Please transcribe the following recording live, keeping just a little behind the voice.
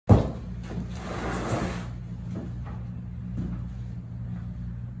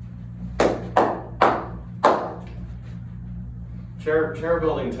Chair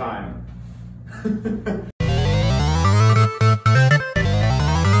building time.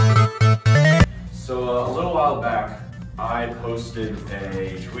 So a little while back, I posted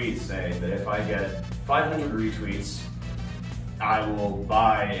a tweet saying that if I get 500 retweets, I will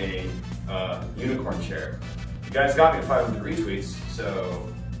buy a unicorn chair. You guys got me 500 retweets, so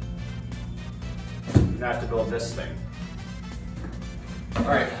I'm gonna have to build this thing. All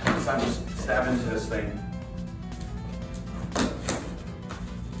right, it's time to stab into this thing.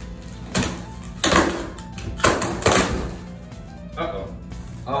 Uh-oh.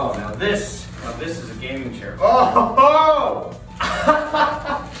 Oh, now this is a gaming chair. Oh!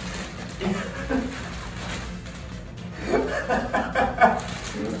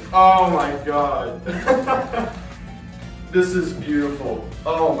 Oh my god. This is beautiful.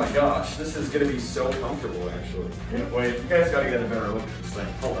 Oh my gosh, this is gonna be so comfortable actually. Wait, you guys gotta get a better look at this thing.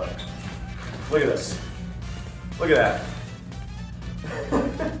 Hold up. Look at this. Look at that.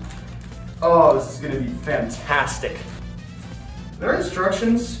 Oh, this is gonna be fantastic. There are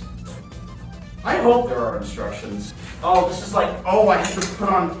instructions. I hope there are instructions. Oh, this is like, oh, I have to put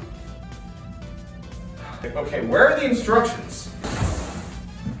on. Okay, where are the instructions?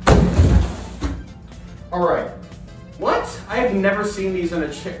 All right. What? I have never seen these in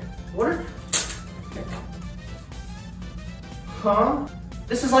a chair. What are? Huh?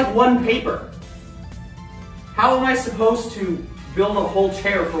 This is like one paper. How am I supposed to build a whole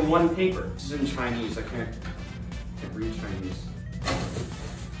chair from one paper? This is in Chinese. I can't read Chinese.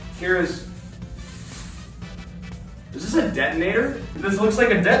 Here is this a detonator? This looks like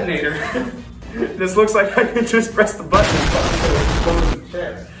a detonator. This looks like I can just press the button and close the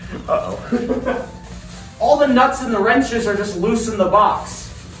chair. Uh-oh. All the nuts and the wrenches are just loose in the box.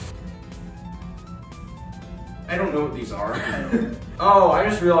 I don't know what these are. Oh, I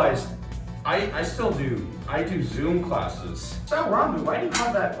just realized I do Zoom classes. So Ranboo, why do you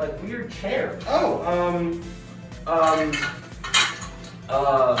have that like weird chair? Oh,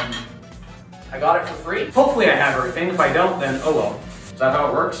 I got it for free. Hopefully I have everything. If I don't, then oh well. Is that how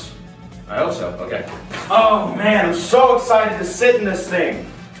it works? I hope so. Okay. Oh man, I'm so excited to sit in this thing.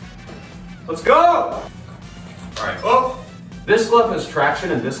 Let's go! All right. Oh, this glove has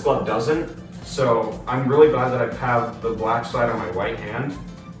traction and this glove doesn't. So I'm really glad that I have the black side on my right hand.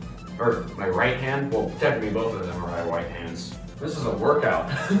 Or my right hand. Well, technically both of them are my white hands. This is a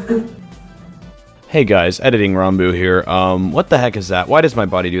workout. Hey guys, editing Ranboo here. What the heck is that? Why does my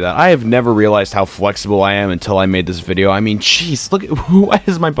body do that? I have never realized how flexible I am until I made this video. I mean, jeez, look, why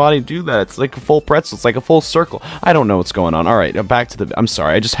does my body do that? It's like a full pretzel, it's like a full circle. I don't know what's going on. Alright, back to the, I'm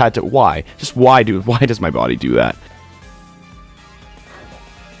sorry, I just had to, why? Just why does my body do that?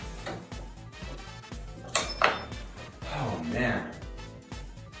 Oh man.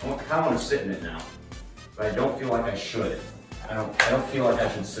 I kind of want to sit in it now, but I don't feel like I should. I don't feel like I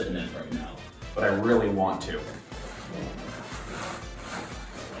should sit in it right now. But I really want to.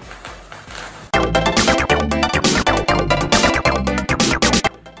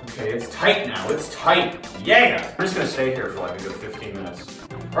 Okay, it's tight now, it's tight. Yeah! I'm just gonna stay here for like a good 15 minutes.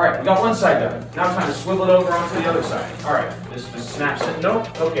 All right, we got one side done. Now time to swivel it over onto the other side. All right, this just snaps it. Nope,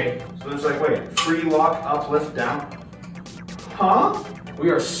 okay. So there's like, wait, free lock, uplift, down. Huh? We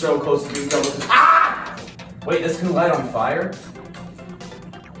are so close to being done with this. Ah! Wait, this can light on fire?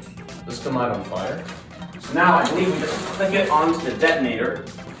 This can light on fire. So now I believe we just click it onto the detonator.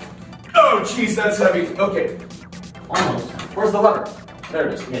 Oh jeez, that's heavy. Okay. Almost. Where's the lever? There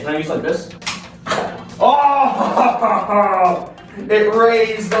it is. Okay, can I use like this? Oh! It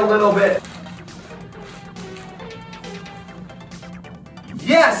raised a little bit.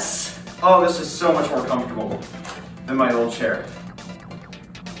 Yes! Oh, this is so much more comfortable than my old chair.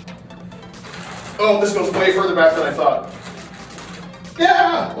 Oh, this goes way further back than I thought.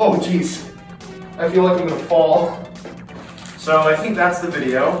 Yeah! Oh, jeez. I feel like I'm gonna fall. So I think that's the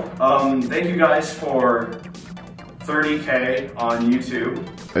video. Thank you guys for 30K on YouTube.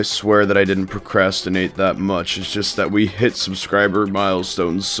 I swear that I didn't procrastinate that much. It's just that we hit subscriber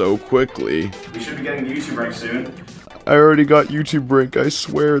milestones so quickly. We should be getting the YouTube rank soon. I already got YouTube rank. I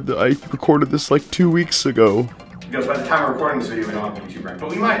swear that I recorded this like 2 weeks ago. Because by the time we're recording this video, we don't have YouTube rank. But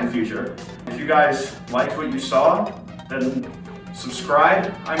we might in the future. If you guys liked what you saw, then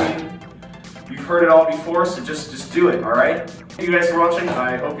subscribe. I mean, you've heard it all before, so just do it, alright? Thank you guys for watching.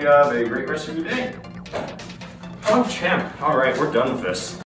 I hope you have a great rest of your day. Oh, champ. Alright, we're done with this.